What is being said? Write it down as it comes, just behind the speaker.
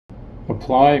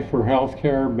Apply for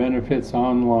healthcare benefits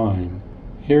online.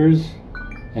 Here's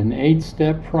an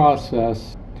 8-step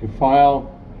process to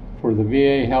file for the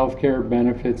VA healthcare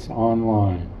benefits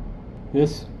online.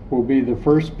 This will be the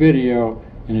first video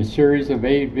in a series of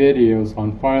 8 videos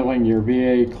on filing your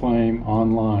VA claim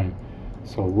online.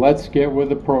 So let's get with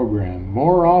the program.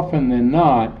 More often than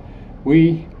not,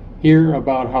 we hear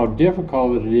about how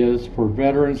difficult it is for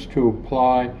veterans to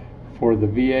apply for the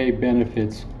VA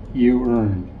benefits you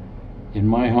earned. In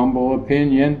my humble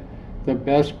opinion, the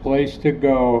best place to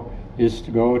go is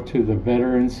to go to the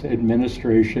Veterans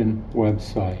Administration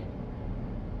website.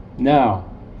 Now,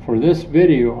 for this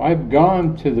video, I've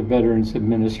gone to the Veterans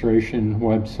Administration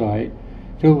website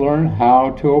to learn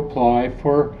how to apply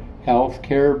for health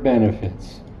care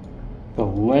benefits. The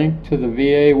link to the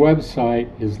VA website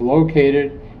is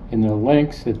located in the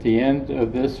links at the end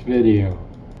of this video.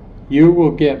 You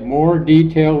will get more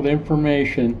detailed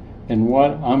information than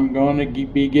what I'm going to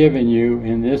be giving you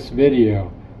in this video.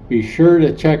 Be sure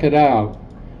to check it out.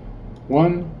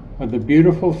 One of the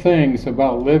beautiful things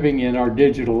about living in our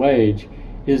digital age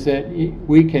is that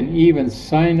we can even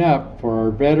sign up for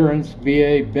our Veterans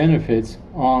VA benefits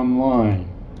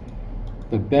online.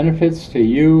 The benefits to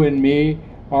you and me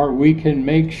are we can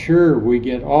make sure we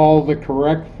get all the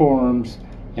correct forms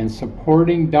and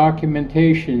supporting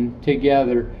documentation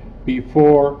together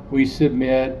before we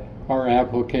submit our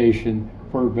application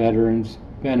for veterans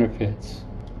benefits.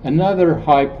 Another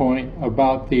high point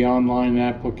about the online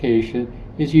application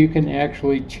is you can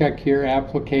actually check your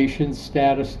application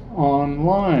status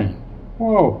online.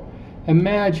 Whoa,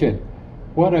 imagine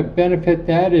what a benefit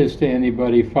that is to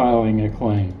anybody filing a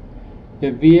claim.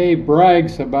 The VA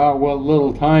brags about what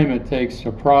little time it takes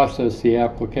to process the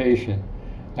application.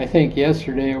 I think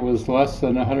yesterday it was less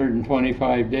than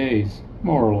 125 days,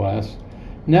 more or less.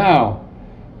 Now,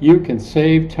 you can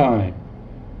save time.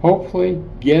 Hopefully,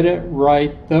 get it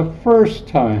right the first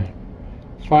time.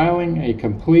 Filing a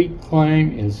complete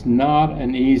claim is not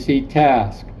an easy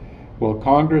task. Well,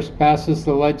 Congress passes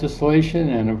the legislation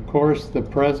and of course the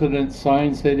President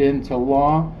signs it into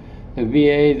law. The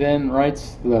VA then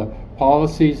writes the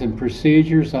policies and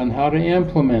procedures on how to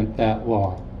implement that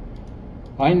law.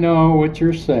 I know what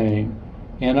you're saying,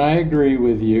 and I agree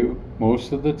with you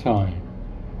most of the time.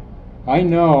 I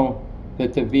know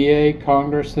that the VA,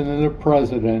 Congress, and the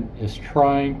President is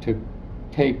trying to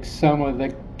take some of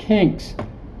the kinks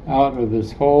out of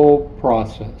this whole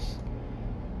process.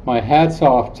 My hat's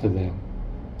off to them.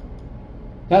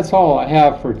 That's all I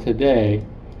have for today.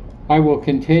 I will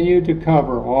continue to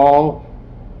cover all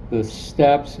the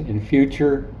steps in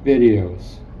future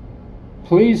videos.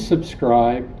 Please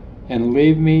subscribe and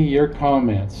leave me your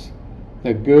comments,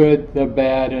 the good, the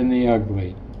bad, and the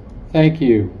ugly. Thank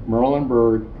you, Merlin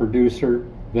Bird, producer,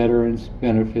 Veterans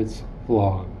Benefits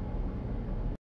Vlog.